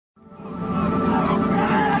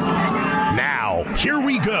Here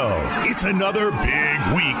we go. It's another big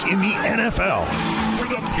week in the NFL for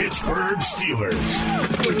the Pittsburgh Steelers.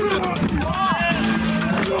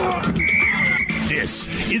 This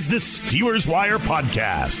is the Steelers Wire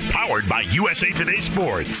podcast, powered by USA Today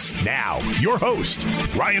Sports. Now, your host,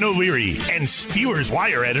 Ryan O'Leary, and Steelers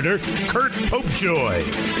Wire editor, Curt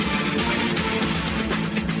Popejoy.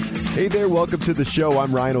 Hey there, welcome to the show.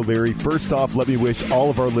 I'm Ryan O'Leary. First off, let me wish all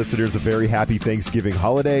of our listeners a very happy Thanksgiving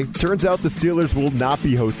holiday. Turns out the Steelers will not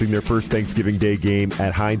be hosting their first Thanksgiving Day game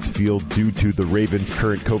at Hines Field due to the Ravens'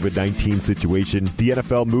 current COVID-19 situation. The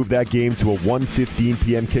NFL moved that game to a 1:15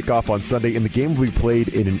 p.m. kickoff on Sunday, and the game will be played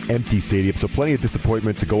in an empty stadium, so plenty of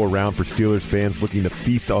disappointment to go around for Steelers fans looking to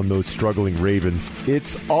feast on those struggling Ravens.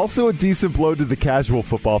 It's also a decent blow to the casual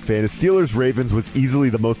football fan, as Steelers-Ravens was easily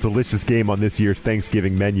the most delicious game on this year's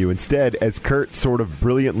Thanksgiving menu. Instead, as Curt sort of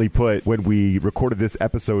brilliantly put when we recorded this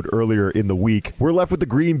episode earlier in the week, we're left with the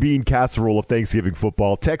green bean casserole of Thanksgiving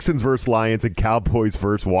football, Texans versus Lions and Cowboys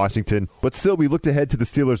versus Washington. But still, we looked ahead to the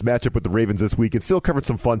Steelers matchup with the Ravens this week and still covered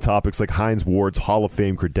some fun topics like Hines Ward's Hall of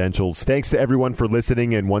Fame credentials. Thanks to everyone for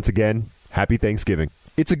listening, and once again, happy Thanksgiving.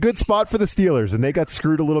 It's a good spot for the Steelers, and they got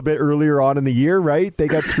screwed a little bit earlier on in the year, right? They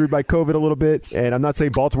got screwed by COVID a little bit, and I'm not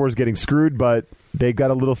saying Baltimore's getting screwed, but they've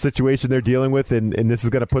got a little situation they're dealing with, and this is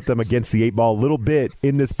going to put them against the 8-ball a little bit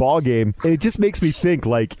in this ball game. And it just makes me think,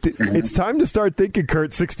 like, it's time to start thinking,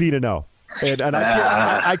 Curt, 16-0. And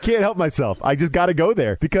I can't help myself. I just got to go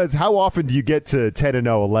there, because how often do you get to 10-0,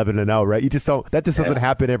 11-0, right? You just don't. That just doesn't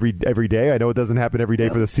happen every day. I know it doesn't happen every day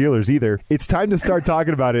for the Steelers either. It's time to start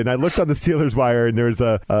talking about it. And I looked on the Steelers Wire, and there's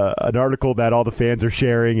an article that all the fans are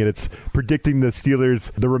sharing, and it's predicting the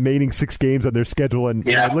Steelers the remaining 6 games on their schedule. And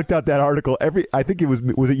I looked at that article. I think it was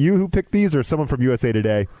it you who picked these, or someone from USA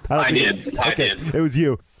Today? I did. It was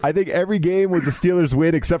you. I think every game was a Steelers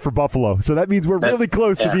win except for Buffalo. So that means we're really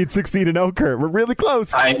close to being 16-0, Curt. We're really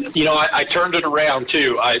close. I turned it around,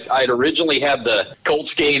 too. I'd originally had the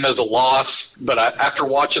Colts game as a loss, but after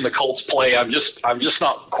watching the Colts play, I'm just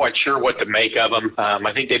not quite sure what to make of them.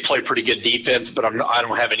 I think they play pretty good defense, but I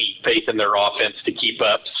don't have any faith in their offense to keep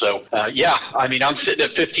up. So, I'm sitting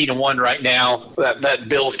at 15-1 right now. That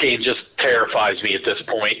Bills game just terrifies me at this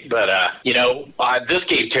point. But, this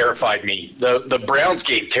game terrified me. The Browns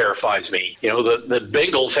game terrifies me. The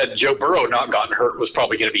Bengals, had Joe Burrow not gotten hurt, was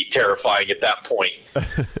probably going to be terrifying at that point.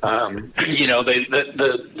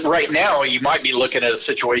 Right now you might be looking at a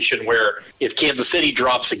situation where if Kansas City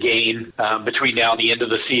drops a game between now and the end of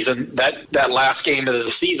the season, that last game of the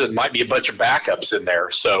season might be a bunch of backups in there.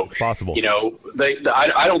 So it's possible.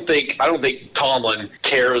 I don't think Tomlin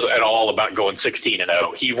cares at all about going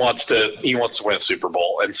 16-0. He wants to win a Super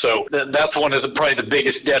Bowl, and so that's one of probably the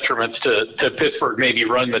biggest detriments to Pittsburgh maybe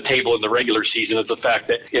running the table in the regular season, is the fact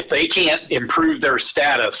that if they can't improve their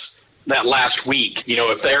status that last week,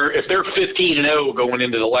 if they're 15-0 going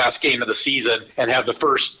into the last game of the season and have the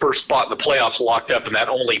first spot in the playoffs locked up in that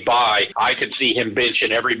only bye, I could see him benching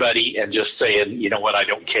everybody and just saying, you know what, I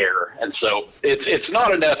don't care. And so it's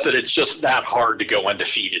not enough that it's just that hard to go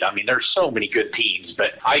undefeated. I mean, there's so many good teams,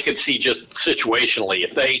 but I could see just situationally,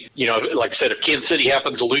 if they, like I said, if Kansas City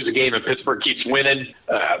happens to lose a game and Pittsburgh keeps winning,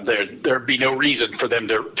 there'd be no reason for them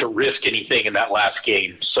to risk anything in that last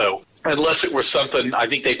game. So unless it was something, I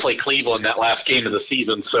think they play Cleveland that last game of the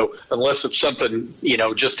season. So unless it's something,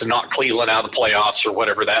 just to knock Cleveland out of the playoffs or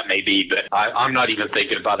whatever that may be, but I'm not even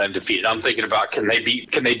thinking about undefeated. I'm thinking about can they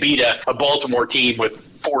beat a Baltimore team with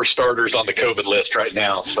 4 starters on the COVID list right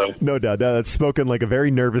now. So no doubt. That's spoken like a very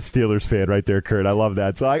nervous Steelers fan right there, Curt. I love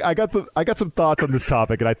that. So I got some thoughts on this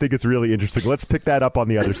topic, and I think it's really interesting. Let's pick that up on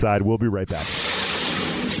the other side. We'll be right back.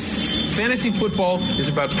 Fantasy football is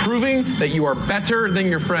about proving that you are better than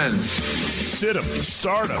your friends. Sit 'em,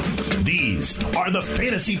 start 'em. These are the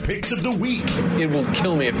fantasy picks of the week. It will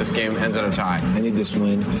kill me if this game ends in a tie. I need this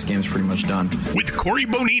win. This game's pretty much done. With Corey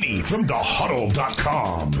Bonini from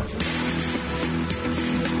thehuddle.com.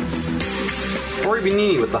 Corey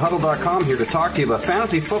Bonini with thehuddle.com here to talk to you about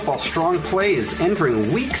fantasy football strong plays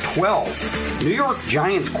entering Week 12. New York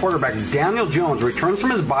Giants quarterback Daniel Jones returns from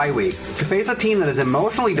his bye week to face a team that is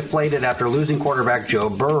emotionally deflated after losing quarterback Joe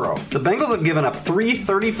Burrow. The Bengals have given up 3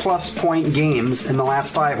 30-plus point games in the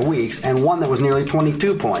last 5 weeks and one that was nearly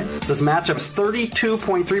 22 points. This matchup is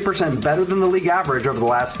 32.3% better than the league average over the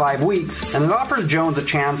last 5 weeks, and it offers Jones a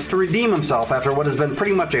chance to redeem himself after what has been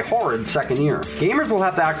pretty much a horrid second year. Gamers will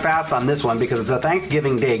have to act fast on this one because it's a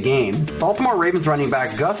Thanksgiving Day game. Baltimore Ravens running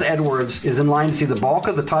back Gus Edwards is in line to see the bulk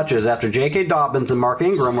of the touches after J.K. Dobbins and Mark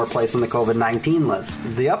Ingram were placed on the COVID-19 list.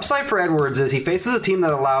 The upside for Edwards is he faces a team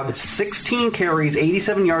that allowed 16 carries,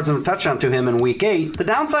 87 yards, and a touchdown to him in Week 8. The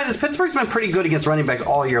downside is Pittsburgh's been pretty good against running backs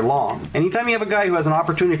all year long. Anytime you have a guy who has an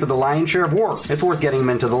opportunity for the lion's share of work, it's worth getting him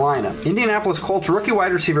into the lineup. Indianapolis Colts rookie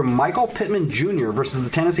wide receiver Michael Pittman Jr. versus the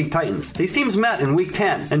Tennessee Titans. These teams met in Week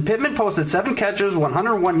 10, and Pittman posted 7 catches,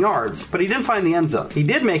 101 yards, but he didn't find the end zone. He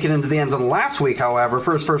did make it into the end zone last week, however,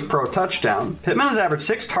 for his first pro touchdown. Pittman has averaged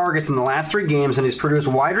 6 targets in the last 3 games, and he's produced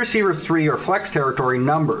wide receiver 3 or flex territory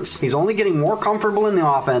numbers. He's only getting more comfortable in the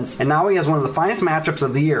offense, and now he has one of the finest matchups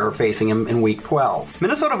of the year facing him in Week 12.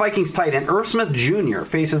 Minnesota Vikings tight end Irv Smith Jr.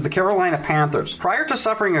 faces the Carolina Panthers. Prior to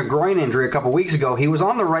suffering a groin injury a couple weeks ago, he was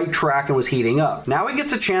on the right track and was heating up. Now he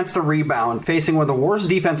gets a chance to rebound, facing one of the worst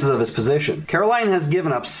defenses of his position. Carolina has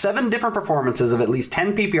given up 7 different performances of at least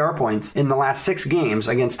 10 PPR points in the last 6 games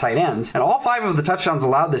against tight ends, and all 5 of the touchdowns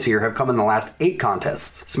allowed this year have come in the last 8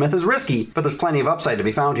 contests. Smith is risky, but there's plenty of upside to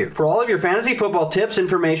be found here. For all of your fantasy football tips,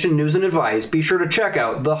 information, news, and advice, be sure to check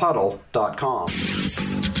out thehuddle.com.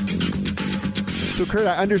 So, Curt,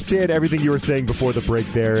 I understand everything you were saying before the break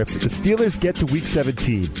there. If the Steelers get to Week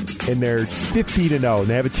 17 and they're 15-0 and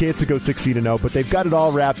they have a chance to go 16-0, but they've got it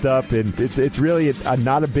all wrapped up and it's really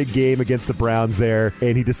not a big game against the Browns there,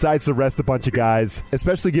 and he decides to rest a bunch of guys,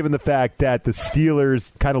 especially given the fact that the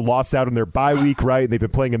Steelers kind of lost out on their bye week, right? And they've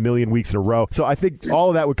been playing a million weeks in a row. So I think all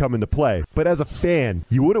of that would come into play. But as a fan,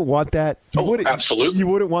 you wouldn't want that. Absolutely. You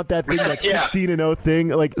wouldn't want that thing, that 16-0 thing.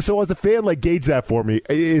 Like, so as a fan, like, gauge that for me.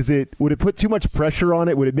 Would it put too much pressure on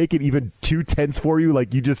it? Would it make it even too tense for you?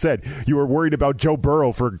 Like you just said, you were worried about Joe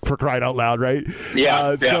Burrow for crying out loud, right?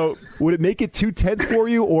 Yeah. So would it make it too tense for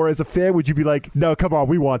you, or as a fan, would you be like, no, come on,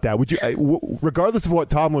 we want that? Would you, regardless of what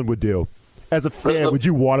Tomlin would do, as a fan, would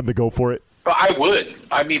you want him to go for it? I would.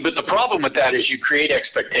 I mean, but the problem with that is you create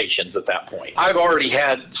expectations at that point. I've already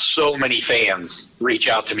had so many fans reach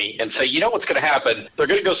out to me and say, you know what's going to happen? They're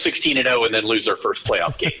going to go 16-0 and then lose their first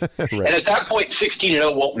playoff game. Right. And at that point,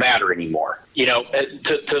 16-0 won't matter anymore. You know,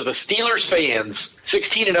 to the Steelers fans,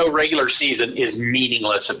 16-0 regular season is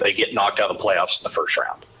meaningless if they get knocked out of the playoffs in the first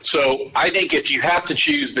round. So I think if you have to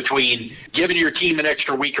choose between giving your team an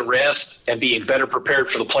extra week of rest and being better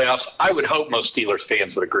prepared for the playoffs, I would hope most Steelers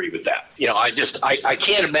fans would agree with that. You know, I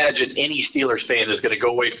can't imagine any Steelers fan is going to go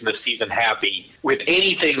away from this season happy with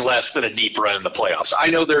anything less than a deep run in the playoffs. I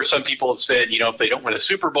know there are some people who have said, you know, if they don't win a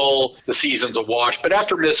Super Bowl, the season's a wash. But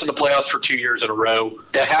after missing the playoffs for 2 years in a row,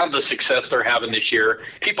 to have the success they're having this year,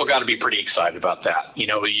 people got to be pretty excited about that. You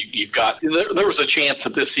know, there was a chance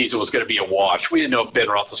that this season was going to be a wash. We didn't know if Ben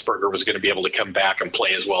Roethlisberger was going to be able to come back and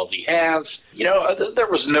play as well as he has. You know, there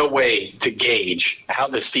was no way to gauge how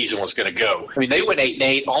this season was going to go. I mean, they went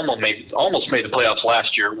 8-8, almost made the playoffs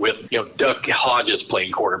last year with, you know, Duck Hodges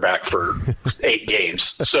playing quarterback for 8 games.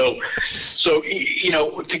 So you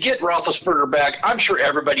know, to get Roethlisberger back, I'm sure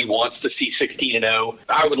everybody wants to see 16-0.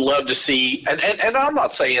 I would love to see, and I'm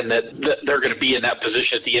not saying that they're going to be in that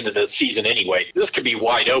position at the end of the season anyway. This could be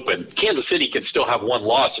wide open. Kansas City could still have one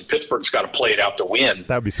loss, and Pittsburgh's got to play it out to win.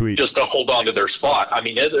 That would be sweet. Just to hold on to their spot. I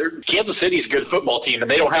mean, Kansas City's a good football team, and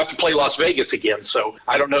they don't have to play Las Vegas again. So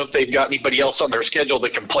I don't know if they've got anybody else on their schedule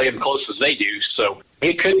that can play them close as they do. So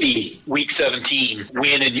it could be Week 17,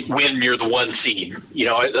 win near the 1 seed. You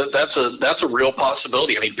know, that's a real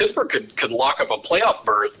possibility. I mean, Pittsburgh could lock up a playoff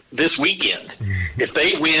berth this weekend if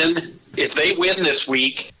they win this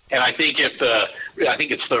week. And I think I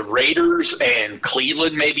think it's the Raiders and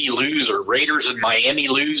Cleveland maybe lose, or Raiders and Miami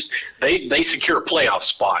lose, they secure a playoff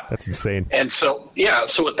spot. That's insane. And so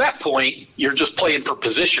at that point, you're just playing for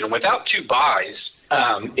position. And without 2 byes,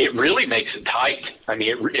 it really makes it tight. I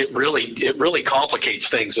mean, it really complicates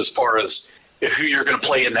things as far as who you're going to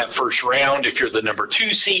play in that first round. If you're the number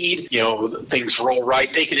 2 seed, you know, things roll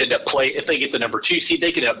right. They could end up if they get the number 2 seed,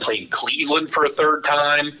 they could end up playing Cleveland for a 3rd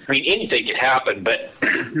time. I mean, anything could happen. But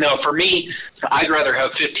no, for me, I'd rather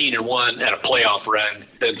have 15-1 and a playoff run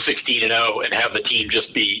than 16-0 and have the team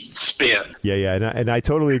just be spent. Yeah, and I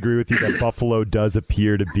totally agree with you that Buffalo does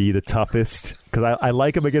appear to be the toughest, because I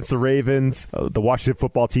like them against the Ravens. The Washington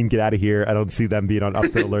football team, get out of here. I don't see them being on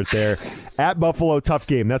upset alert there. At Buffalo, tough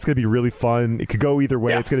game. That's going to be really fun. It could go either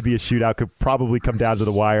way. Yeah. It's going to be a shootout. Could probably come down to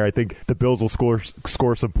the wire. I think the Bills will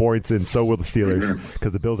score some points, and so will the Steelers,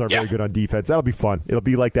 because the Bills are very good on defense. That'll be fun. It'll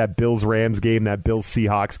be like that Bills-Rams game, that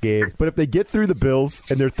Bills-Seahawks game. But if they get through the Bills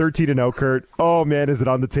and they're 13-0, Curt, oh, man, is it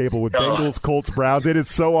on the table with Bengals, Colts, Browns. It is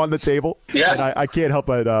so on the table. Yeah. And I can't help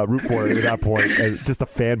but root for it at that point. Just a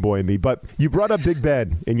fanboy in me. But you brought brought up Big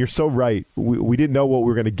Ben, and you're so right. We didn't know what we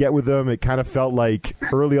were going to get with him. It kind of felt like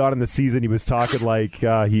early on in the season he was talking like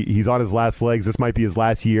he's on his last legs. This might be his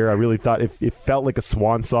last year. I really thought it felt like a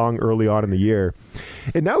swan song early on in the year.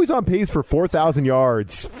 And now he's on pace for 4,000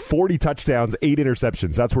 yards, 40 touchdowns, 8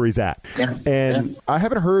 interceptions. That's where he's at. Yeah. And I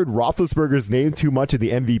haven't heard Roethlisberger's name too much in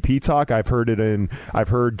the MVP talk. I've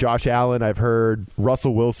heard Josh Allen. I've heard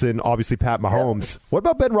Russell Wilson, obviously Pat Mahomes. What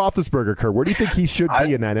about Ben Roethlisberger, Kurt? Where do you think he should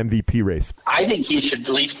be in that MVP race? I think he should at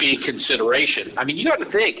least be in consideration. I mean, you got to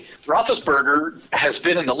think, Roethlisberger has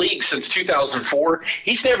been in the league since 2004.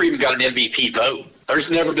 He's never even got an MVP vote.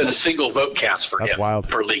 There's never been a single vote cast for him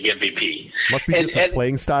for league MVP. Must be just his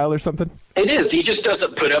playing style or something? It is. He just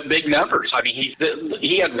doesn't put up big numbers. I mean,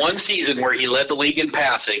 he had one season where he led the league in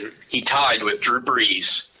passing. He tied with Drew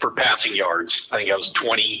Brees for passing yards. I think it was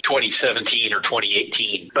 2017 or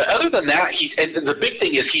 2018. But other than that, and the big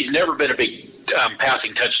thing is he's never been a big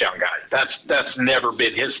passing touchdown guy. That's never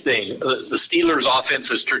been his thing. The Steelers' offense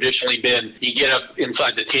has traditionally been you get up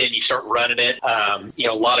inside the 10, you start running it.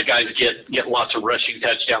 A lot of guys get lots of rushing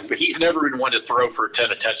touchdowns, but he's never been one to throw for a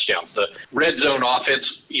ton of touchdowns. The red zone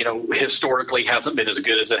offense, historically hasn't been as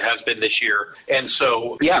good as it has been this year. And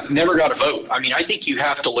so, never got a vote. I mean, I think you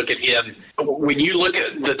have to look at him. When you look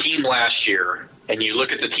at the team last year and you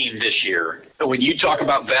look at the team this year, when you talk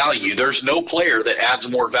about value, there's no player that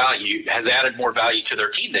has added more value to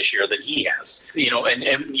their team this year than he has.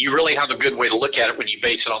 And you really have a good way to look at it when you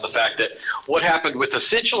base it on the fact that what happened with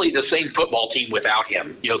essentially the same football team without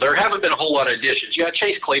him. There haven't been a whole lot of additions. Yeah,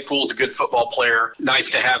 Chase Claypool's a good football player.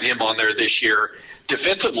 Nice to have him on there this year.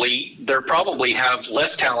 Defensively, they probably have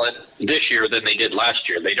less talent this year than they did last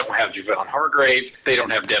year. They don't have Javon Hargrave. They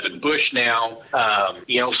don't have Devin Bush now. And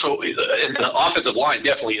the offensive line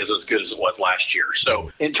definitely is as good as it was last year. So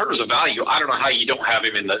in terms of value, I don't know how you don't have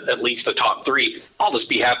him in at least the top 3. I'll just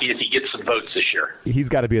be happy if he gets some votes this year. He's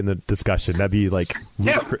got to be in the discussion. That'd be like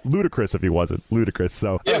ludicrous if he wasn't. Ludicrous.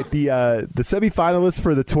 So all right, the semifinalists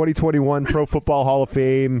for the 2021 Pro Football Hall of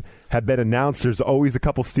Fame have been announced. There's always a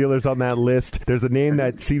couple Steelers on that list. There's a name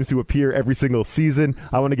that seems to appear every single season.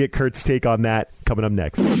 I want to get Kurt's take on that coming up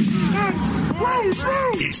next.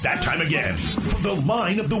 It's that time again for the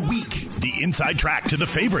line of the week. The inside track to the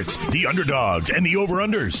favorites, the underdogs, and the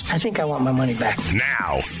over-unders. I think I want my money back.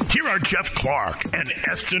 Now, here are Jeff Clark and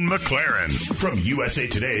Eston McLaren from USA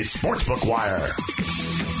Today's Sportsbook Wire.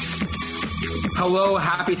 Hello,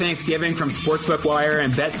 happy Thanksgiving from Sportsbook Wire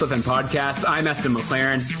and Bet Slippin' Podcast. I'm Eston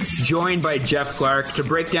McLaren, joined by Jeff Clark to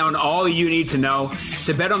break down all you need to know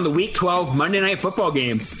to bet on the Week 12 Monday Night Football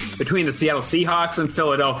game between the Seattle Seahawks and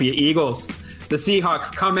Philadelphia Eagles. The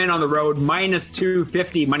Seahawks come in on the road minus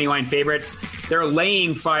 250 moneyline favorites. They're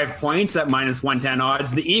laying 5 points at minus 110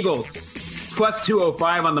 odds. The Eagles plus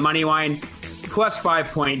 205 on the moneyline, plus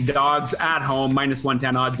 5-point dogs at home, minus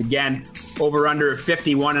 110 odds again. Over under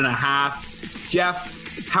 51.5.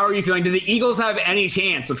 Jeff, how are you feeling? Do the Eagles have any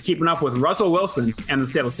chance of keeping up with Russell Wilson and the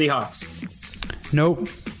Seattle Seahawks? Nope.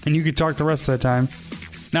 And you could talk the rest of the time.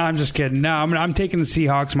 No, I'm just kidding. No, I'm taking the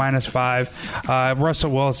Seahawks minus 5.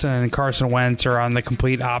 Russell Wilson and Carson Wentz are on the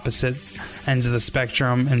complete opposite ends of the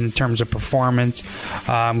spectrum in terms of performance.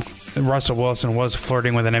 Russell Wilson was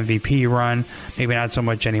flirting with an MVP run, maybe not so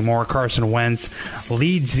much anymore. Carson Wentz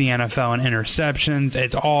leads the NFL in interceptions.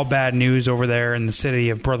 It's all bad news over there in the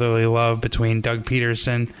city of brotherly love between Doug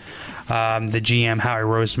Peterson, the GM Howie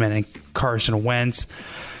Roseman, and Carson Wentz.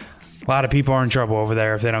 A lot of people are in trouble over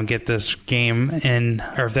there if they don't get this game in,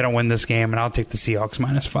 or if they don't win this game, and I'll take the Seahawks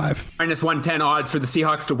minus 5. Minus 110 odds for the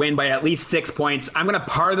Seahawks to win by at least 6 points. I'm going to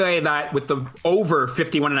parlay that with the over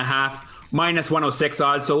 51.5, minus 106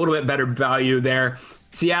 odds, so a little bit better value there.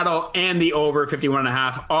 Seattle and the over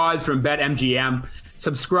 51.5 odds from BetMGM.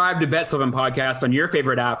 Subscribe to Bet Slippin' Podcast on your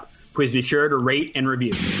favorite app. Please be sure to rate and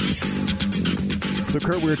review. So,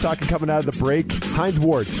 Kurt, we were talking coming out of the break. Hines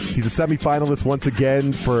Ward, he's a semifinalist once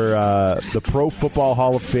again for the Pro Football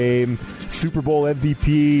Hall of Fame, Super Bowl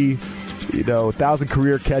MVP, 1,000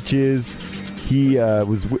 career catches. He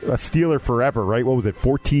was a Steeler forever, right? What was it,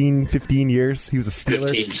 14, 15 years? He was a Steeler.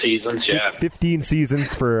 15 seasons, yeah. 15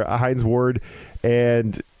 seasons for Hines Ward.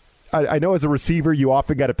 And I know as a receiver, you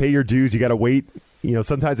often got to pay your dues. You got to wait.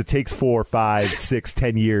 Sometimes it takes 4, 5, 6,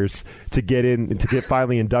 10 years to get in and to get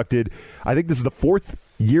finally inducted. I think this is the 4th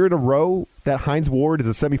year in a row that Hines Ward is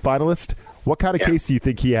a semifinalist. What kind of case do you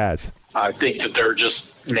think he has? I think that there are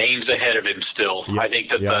just names ahead of him still. Yeah, I think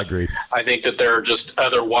that I agree. I think that there are just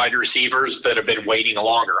other wide receivers that have been waiting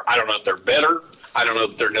longer. I don't know if they're better. I don't know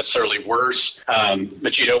if they're necessarily worse.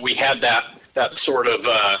 But we had that sort of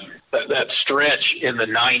that stretch in the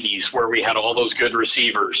 90s where we had all those good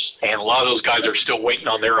receivers, and a lot of those guys are still waiting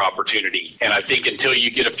on their opportunity. And I think until you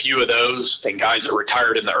get a few of those and guys that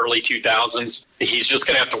retired in the early 2000s, he's just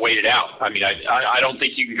going to have to wait it out. I mean, I don't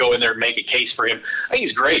think you can go in there and make a case for him. I think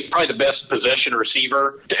he's great, probably the best possession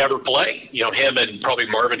receiver to ever play. You know, him and probably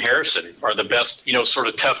Marvin Harrison are the best, you know, sort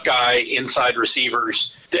of tough guy inside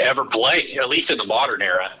receivers to ever play, at least in the modern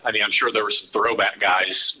era. I mean, I'm sure there were some throwback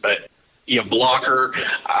guys, but you know, blocker,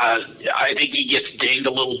 I think he gets dinged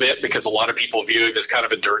a little bit because a lot of people view him as kind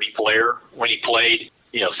of a dirty player when he played.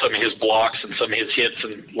 You know, some of his blocks and some of his hits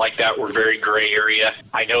and like that were very gray area.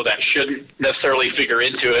 I know that shouldn't necessarily figure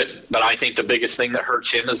into it, but I think the biggest thing that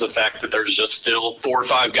hurts him is the fact that there's just still 4 or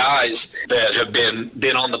 5 guys that have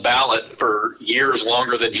been on the ballot for years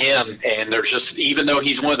longer than him. And there's just, even though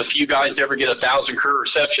he's one of the few guys to ever get 1,000 career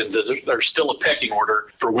receptions, there's still a pecking order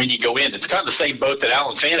for when you go in. It's kind of the same boat that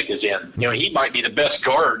Alan Faneca is in. You know, he might be the best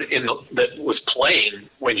guard that was playing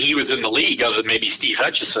when he was in the league, other than maybe Steve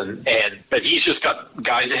Hutchinson, but he's just got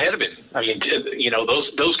guys ahead of him. I mean, you know,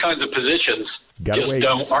 those kinds of positions just they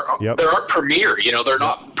aren't premier. You know, they're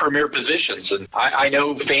not premier positions, and I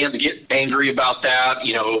know fans get angry about that.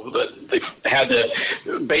 You know, they've had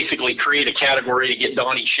to basically create a category to get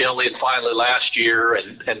Donnie Shell in finally last year,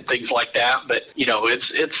 and things like that. But you know,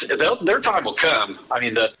 their time will come. I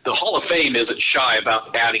mean, the Hall of Fame isn't shy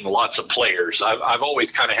about adding lots of players. I've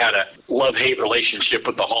always kind of had a love-hate relationship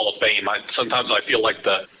with the Hall of Fame. Sometimes I feel like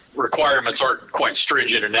the requirements aren't quite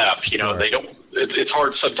stringent enough. You know, they don't. It's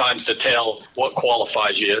hard sometimes to tell what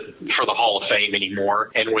qualifies you for the Hall of Fame anymore.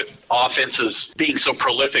 And with offenses being so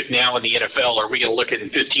prolific now in the NFL, are we going to look in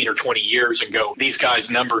 15 or 20 years and go, these guys'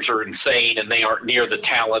 numbers are insane and they aren't near the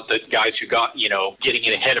talent that guys who got, you know, getting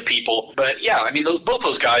in ahead of people? But yeah, I mean, both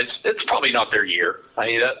those guys, it's probably not their year. I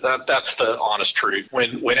mean, that's the honest truth.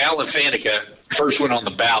 When Alan Faneca first went on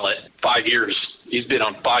the ballot, 5 years, he's been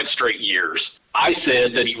on 5 straight years. I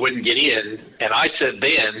said that he wouldn't get in, and I said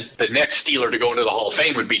then the next Steeler to go into the Hall of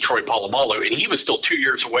Fame would be Troy Polamalu, and he was still 2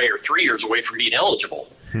 years away or 3 years away from being eligible.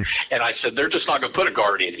 And I said, they're just not going to put a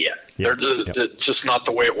guard in yet. It's just not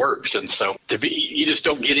the way it works. And so you just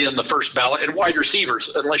don't get in the first ballot. And wide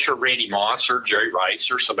receivers, unless you're Randy Moss or Jerry Rice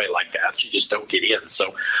or somebody like that, you just don't get in.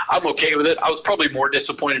 So I'm okay with it. I was probably more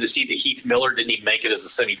disappointed to see that Heath Miller didn't even make it as a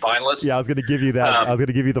semifinalist. Yeah, I was going to give you that. I was going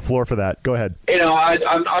to give you the floor for that. Go ahead. You know,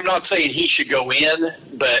 I'm not saying he should go in,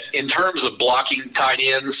 but in terms of blocking tight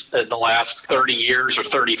ends in the last 30 years or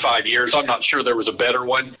 35 years, I'm not sure there was a better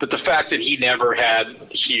one. But the fact that he never had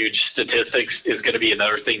huge statistics is going to be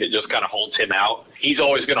another thing that just kind of holds him out. He's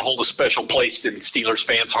always going to hold a special place in Steelers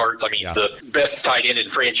fans' hearts. I mean, he's the best tight end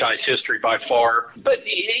in franchise history by far. But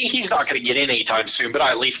he's not going to get in anytime soon. But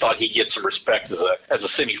I at least thought he'd get some respect as a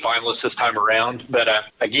semifinalist this time around. But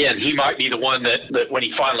again, he might be the one that when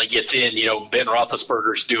he finally gets in, you know, Ben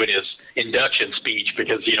Roethlisberger's doing his induction speech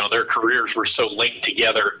because, you know, their careers were so linked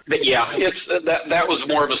together. But yeah, it's that was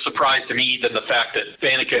more of a surprise to me than the fact that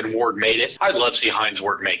Faneca and Ward made it. I'd love to see Hines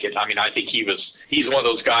Ward make it. I mean, I think he's one of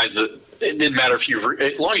those guys that it didn't matter as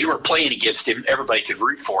long as you weren't playing against him, everybody could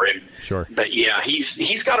root for him. Sure. But yeah,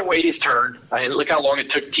 he's got to wait his turn. I mean, look how long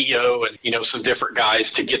it took T.O. and, you know, some different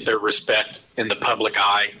guys to get their respect in the public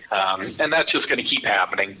eye. And that's just going to keep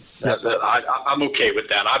happening. I'm okay with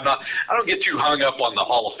that. I don't get too hung up on the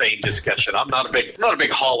Hall of Fame discussion. I'm not a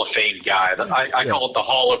big Hall of Fame guy. I call it the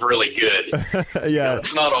Hall of Really Good. Yeah. You know,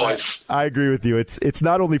 it's not always. I agree with you. It's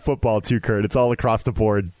not only football too, Kurt. It's all across the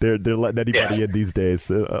board. They're letting anybody in these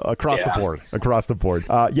days across the board.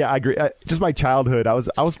 Yeah, I agree. Just my childhood, I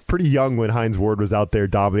was pretty young when Hines Ward was out there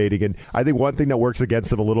dominating, and I think one thing that works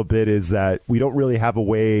against him a little bit is that we don't really have a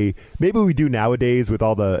way, maybe we do nowadays with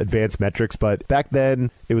all the advanced metrics, but back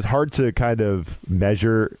then it was hard to kind of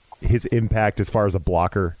measure his impact as far as a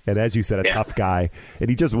blocker, and as you said, a tough guy,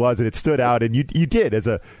 and he just was, and it stood out. And you did as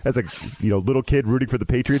a little kid rooting for the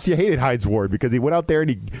Patriots, you hated Hines Ward because he went out there and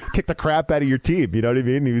he kicked the crap out of your team. You know what I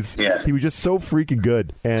mean? He was just so freaking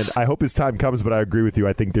good, and I hope his time comes. But I agree with you.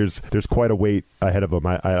 I think there's quite a wait ahead of him.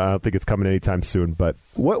 I don't think it's coming anytime soon. But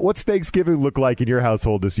what's Thanksgiving look like in your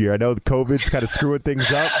household this year? I know the COVID's kind of screwing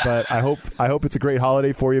things up, but I hope it's a great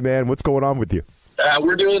holiday for you, man. What's going on with you?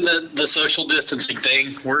 We're doing the social distancing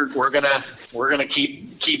thing. We're gonna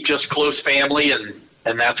keep just close family, and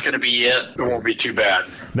that's gonna be it. It won't be too bad.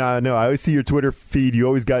 No. I always see your Twitter feed. You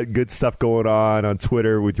always got good stuff going on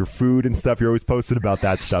Twitter with your food and stuff. You're always posting about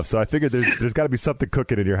that stuff. So I figured there's got to be something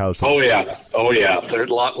cooking in your household. Oh yeah.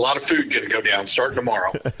 There's a lot of food gonna go down starting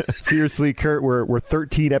tomorrow. Seriously, Kurt, we're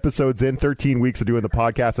 13 episodes in, 13 weeks of doing the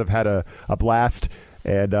podcast. I've had a blast.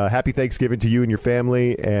 And happy Thanksgiving to you and your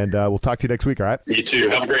family, and we'll talk to you next week, all right? You too.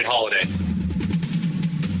 Have a great holiday.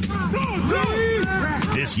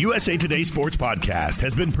 This USA Today Sports Podcast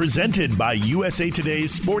has been presented by USA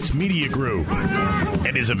Today's Sports Media Group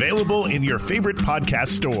and is available in your favorite podcast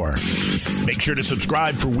store. Make sure to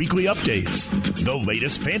subscribe for weekly updates, the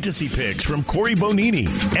latest fantasy picks from Corey Bonini,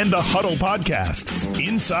 and the Huddle podcast,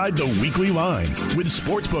 Inside the Weekly Line, with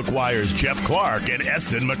Sportsbook Wire's Jeff Clark and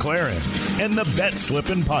Eston McLaren, and the Bet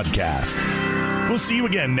Slippin' podcast. We'll see you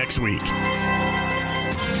again next week.